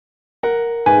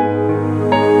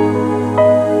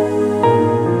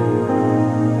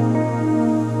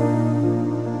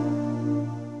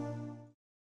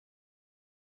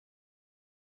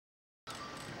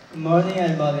morning,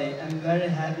 everybody. I'm very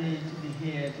happy to be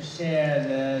here to share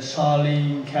the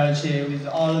Shaolin culture with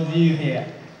all of you here.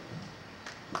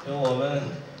 因为我们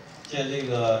在这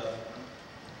个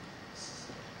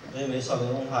北美少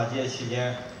林文化节期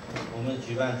间，我们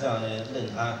举办这样的论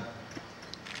坛，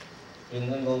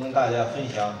能够跟大家分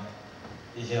享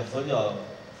一些佛教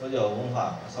文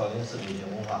化、少林寺的一些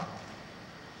文化。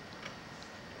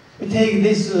 We take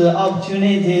this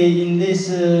opportunity in this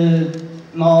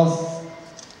North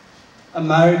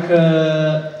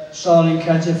America Shaolin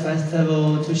Culture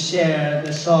Festival to share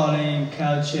the Shaolin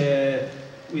culture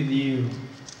with you.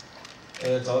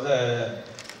 早在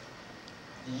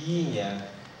2011年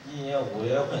5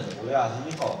月份，5月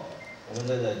21号，我们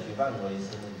在这举办过一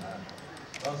次论坛，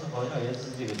当时好像也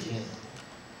是这个厅，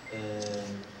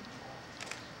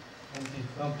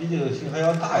比这个厅还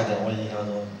要大一点，我印象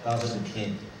中当时的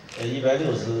厅。 1600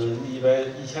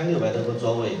多个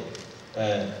座位，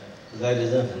来的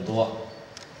人很多。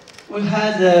We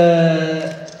had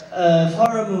a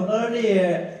forum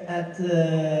earlier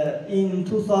in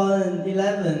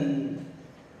 2011,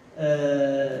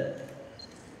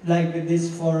 like this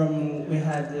forum we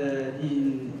had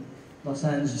in Los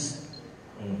Angeles.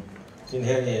 今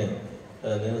天呢，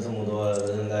能有这么多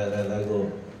人来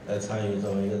参与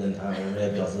这么一个论坛，我们也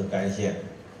表示感谢。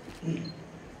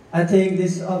 I take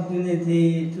this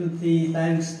opportunity to say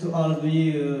thanks to all of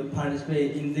you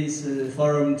participate in this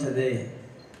forum today.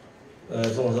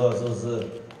 众所周知，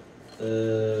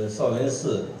少林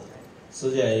寺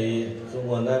始建于中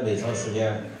国南北朝时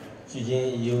间，距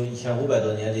今已有1500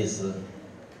多年历史。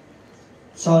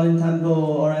Shaolin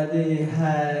Temple already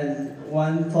has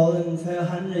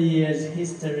 1,500 years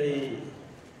history.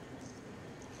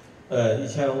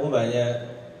 1500年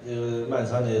漫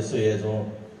长的岁月中。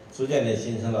 逐渐地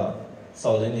形成了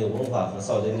少林的文化和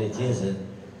少林的精神。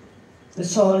The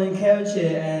Shaolin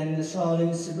culture and the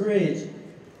Shaolin spirit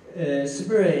is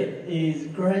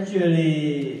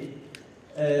gradually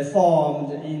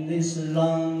formed in this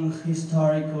long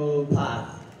historical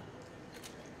path.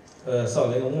 少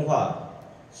林文化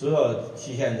主要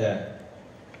体现在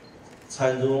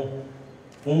禅宗、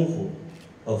功夫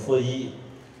和佛医。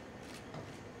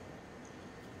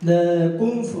The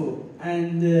Kung-Fu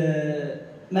and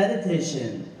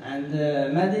meditation and the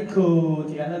medical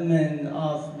development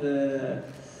of the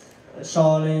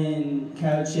Shaolin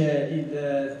culture is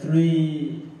the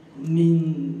three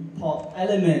main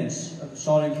elements of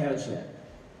Shaolin culture.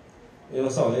 因为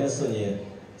少林寺呢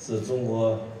是中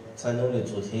国禅宗的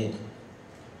主厅，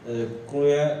公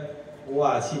元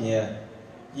527年，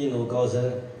印度高僧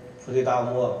菩提达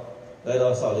摩来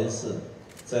到少林寺，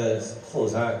在后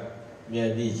山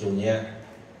面壁9年。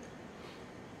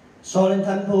 Shaolin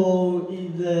Temple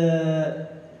is the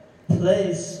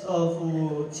place of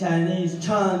Chinese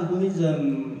Chan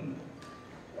Buddhism,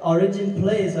 origin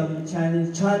place of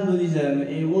Chinese Chan Buddhism.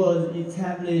 It was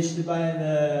established by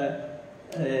the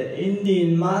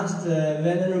Indian master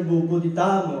Venerable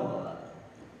Bodhidharma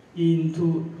in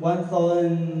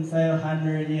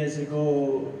 1,500 years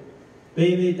ago,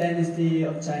 Baby Dynasty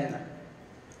of China.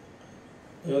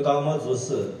 由达摩祖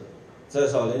师在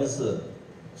少林寺。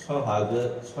 传法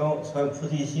格，传菩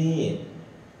提心印，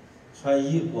传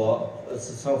衣钵，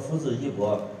传福字衣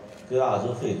钵给阿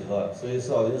祖会客，所以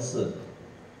少林寺，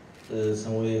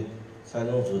成为禅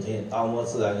宗主厅，达摩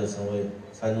自然就成为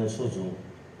禅宗初祖。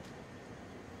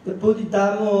The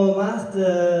Bodhidharma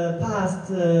master passed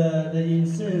the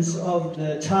influence of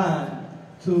the Chan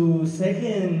to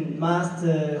second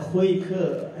master Hui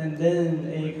Ke, and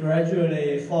then it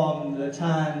gradually formed the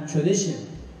Chan tradition.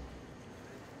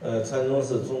 禅宗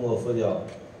是中国佛教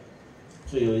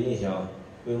最有影响、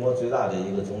规模最大的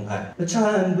一个宗派。The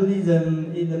Chan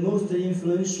Buddhism is the most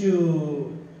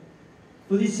influential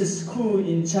Buddhist school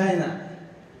in China.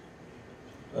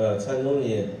 禅宗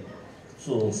呢，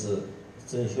重视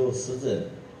真修实证，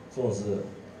重视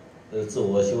自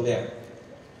我修炼。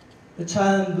The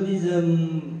Chan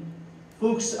Buddhism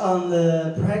focuses on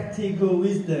the practical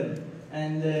wisdom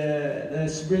and the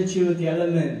spiritual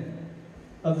development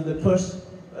of the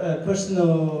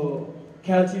personal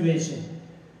cultivation.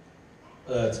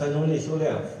 禅宗的修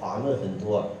炼法门很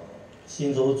多，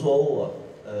行走坐卧，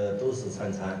都是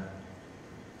参禅。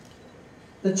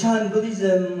The Chan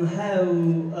Buddhism have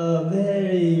a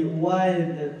very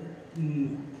wide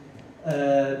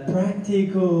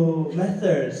practical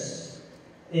methods.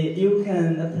 You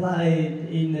can apply it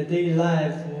in the daily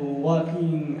life,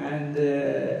 walking and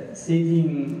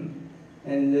sitting,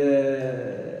 and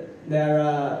there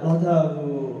are a lot of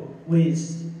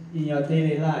ways in your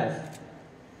daily life.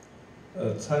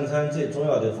 参禅最重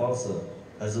要的方式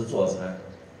还是坐禅。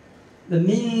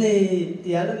mainly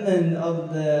the element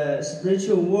of the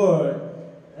spiritual world,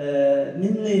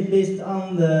 mainly based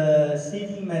on the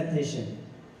sitting meditation.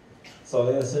 少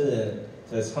林僧人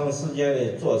在长时间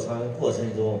的坐禅过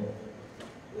程中，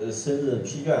身子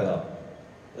疲倦了，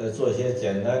做一些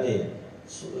简单的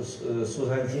舒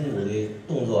展筋骨的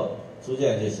动作，逐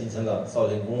渐就形成了少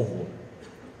林功夫。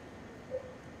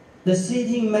The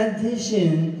sitting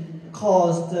meditation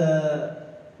caused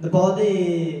the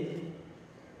body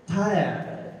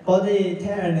tiredness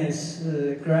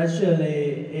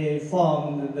gradually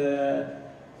formed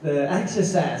the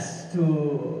exercise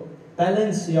to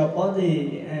balance your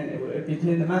body and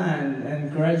between the mind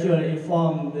and gradually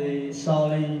form the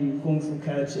Shaolin Kung Fu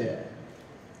culture.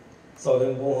 少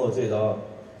林功夫最早，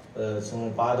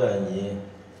从八段锦、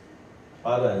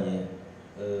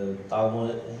达摩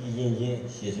易筋经、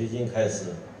洗髓经开始。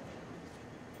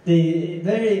The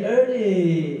very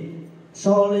early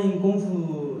Shaolin Kung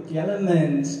Fu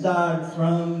development start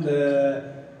from the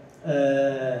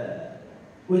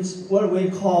what we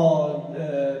call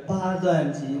八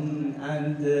段锦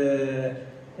and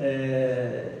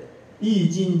Yi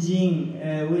Jin Jing,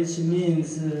 which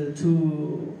means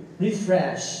to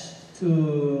refresh,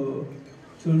 to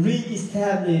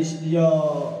re-establish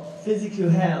your physical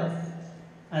health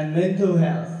and mental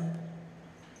health.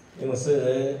 因为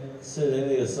僧人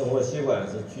的生活习惯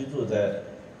是居住在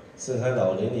深山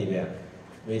老林里边，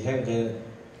每天跟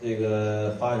这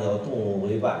个花鸟动物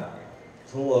为伴，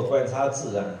通过观察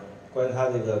自然，观察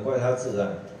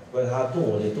动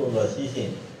物的动作习性，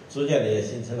逐渐的也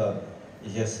形成了一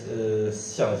些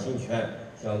象形拳，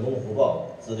像龙虎豹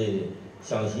之类的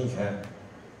象形拳。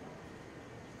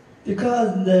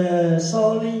Because the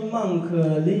Shaolin monk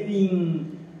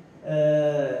living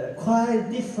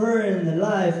quite different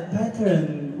life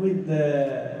pattern with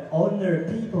the ordinary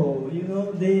people,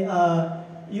 they are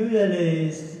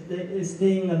usually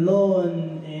staying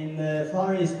alone in the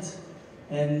forest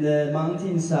and the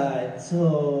mountainside,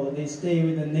 so they stay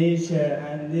with the nature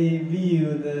and they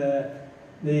view the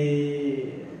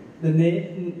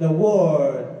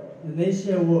world,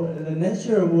 the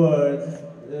natural world,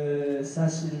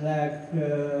 such like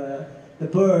the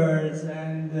birds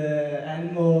and the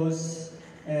animals,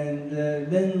 and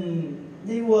then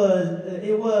it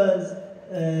was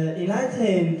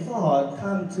enlightened thought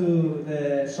come to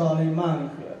the Shaolin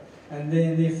monk, and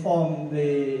then they formed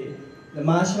the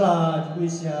martial arts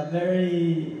which are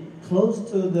very close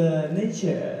to the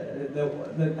nature, the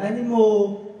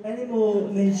animal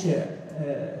nature.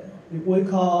 We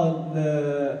call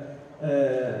the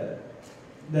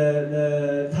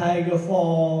tiger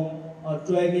form or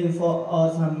dragon form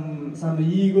or some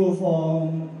eagle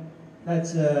form.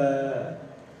 That's a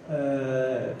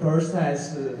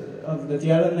process of the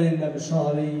development of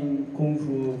Shaolin Kung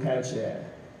Fu culture.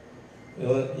 因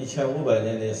为1500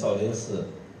年的少林寺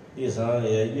历史上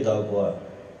也遇到过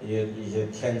一些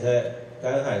天灾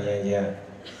干旱年间，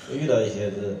遇到一些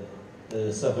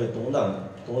社会动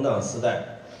荡时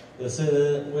代，有僧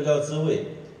人为了自卫，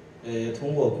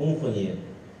通过功夫呢，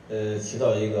起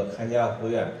到一个看家护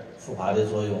院、护法的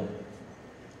作用。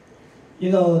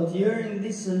During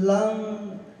this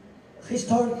long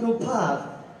historical path,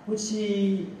 which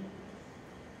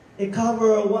it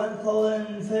covers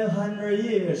 1,500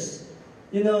 years,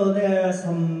 there are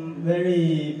some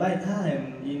very bad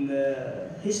time in the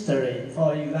history.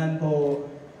 For example,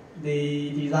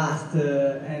 the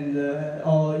disaster and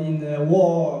or in the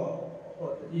war,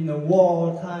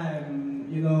 time,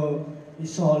 the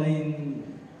Shaolin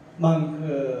monk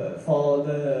for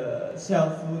the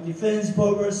self-defense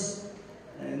purpose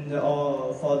and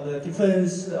or for the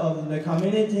defense of the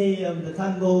community, of the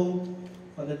temple,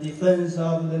 for the defense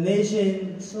of the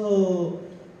nation. So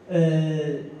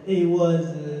it was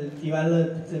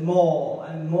developed more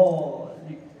and more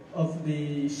of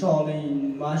the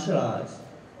Shaolin martial arts.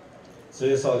 所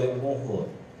以少林功夫，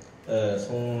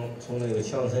从那个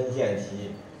强身健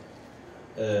体，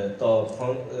到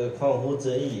匡扶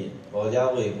正义、保家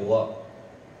卫国。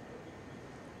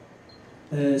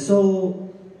So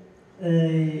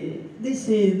this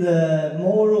is the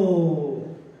moral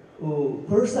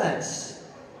process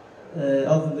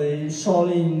of the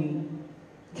Shaolin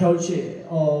culture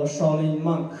or Shaolin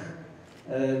monk.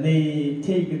 They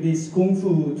take this kung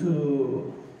fu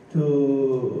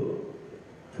to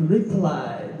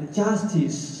reply the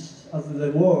justice of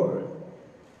the world.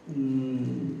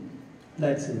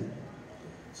 That's it.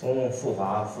 从护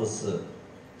法护持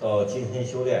到精神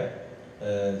修炼，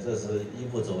这是一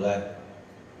步走来。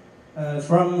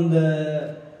From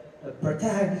the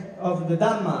protect of the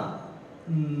Dhamma,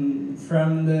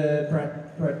 from the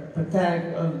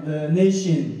protect of the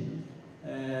nation,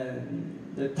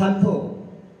 the temple,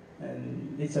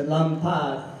 and it's a long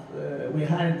path. We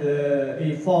had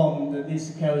reformed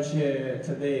this culture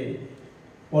today,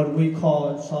 what we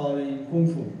call Shaolin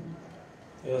KungFu.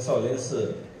 因为少林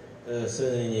寺，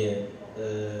僧人也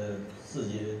自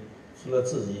己除了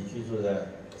自己居住在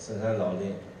深山老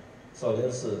林，少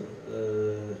林寺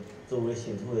周围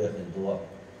信徒也很多。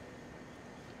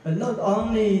But not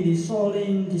only the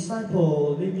Shaolin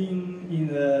disciple living in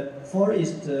the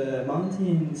forest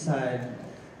mountainside,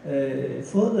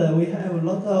 further we have a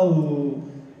lot of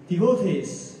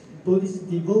devotees, Buddhist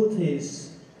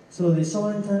devotees. So the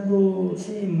Shaolin Temple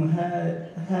team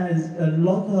has a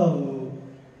lot of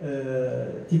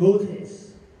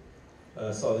devotees.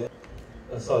 少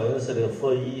林寺的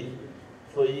佛医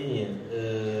呢，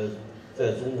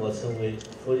在中国称为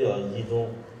佛教医宗。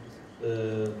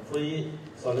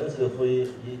少林寺的佛医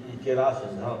以跌打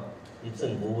损伤、以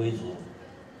正骨为主。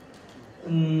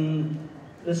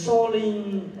The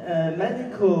Shaolin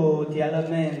medical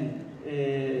development,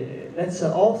 that's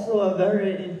also a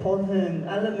very important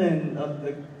element of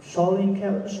the Shaolin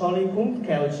Kung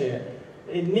culture.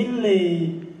 It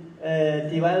mainly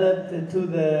developed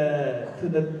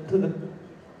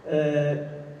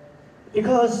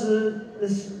because the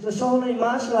Shaolin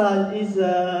martial art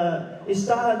is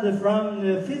started from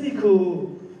the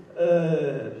physical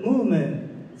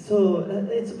movement, so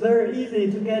it's very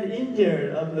easy to get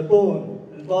injured of the bone,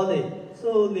 the body.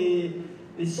 So the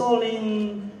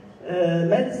Shaolin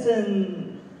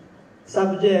medicine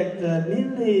subject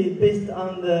mainly based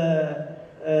on the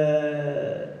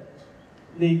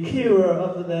cure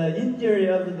of the injury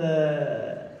of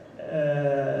the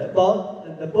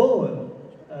bone,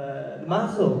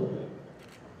 muscle.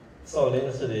 少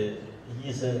林寺的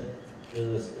医生就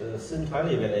是僧团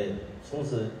里面的从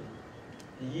事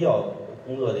医药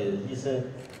工作的医生，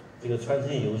这个传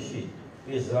承有序，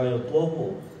历史上有多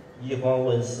部医方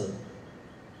问世。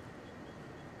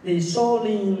The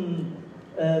Shaolin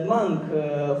monk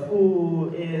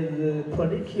who is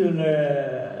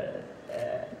particular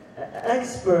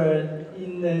expert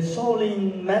in the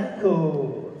Shaolin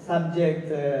medical subject,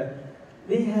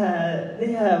 they have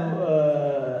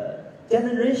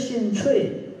generation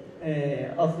tree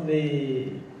of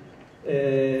the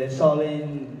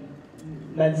Shaolin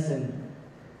medicine.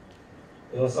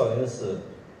 因为少林寺，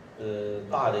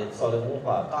大的少林文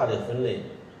化大的分类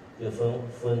就分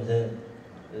成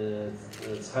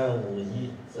禅武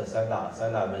医这三大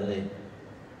门类。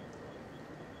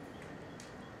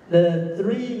The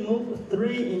three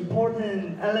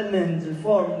important elements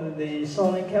form the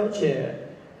Shaolin culture.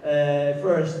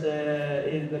 First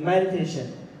is the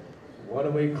meditation,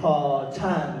 what we call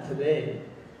Chan today,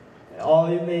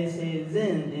 or you may say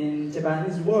Zen in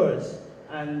Japanese words.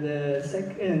 And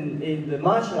second is the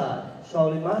martial art,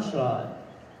 Shaolin martial art.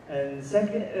 And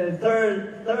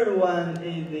third one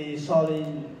is the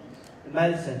Shaolin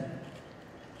medicine.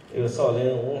 这个少林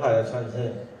文化的传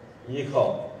承依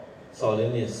靠少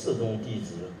林的4宗弟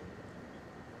子，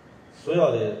主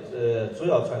要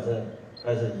传承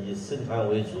还是以僧团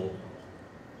为主。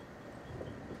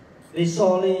The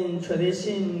Shaolin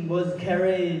tradition was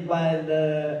carried by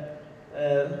the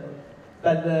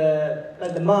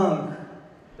monk,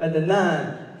 by the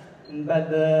nun, by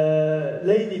the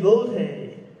lay devotee.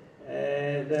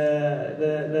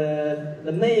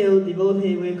 The male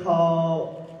devotee we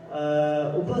call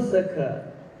upasaka.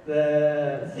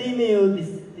 The female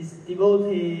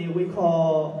devotee we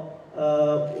call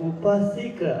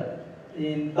upasika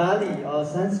in Bali or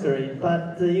Sanskrit.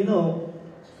 But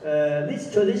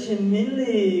this tradition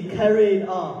mainly carried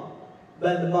on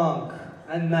by the monk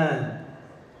and nun.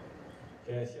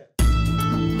 谢谢。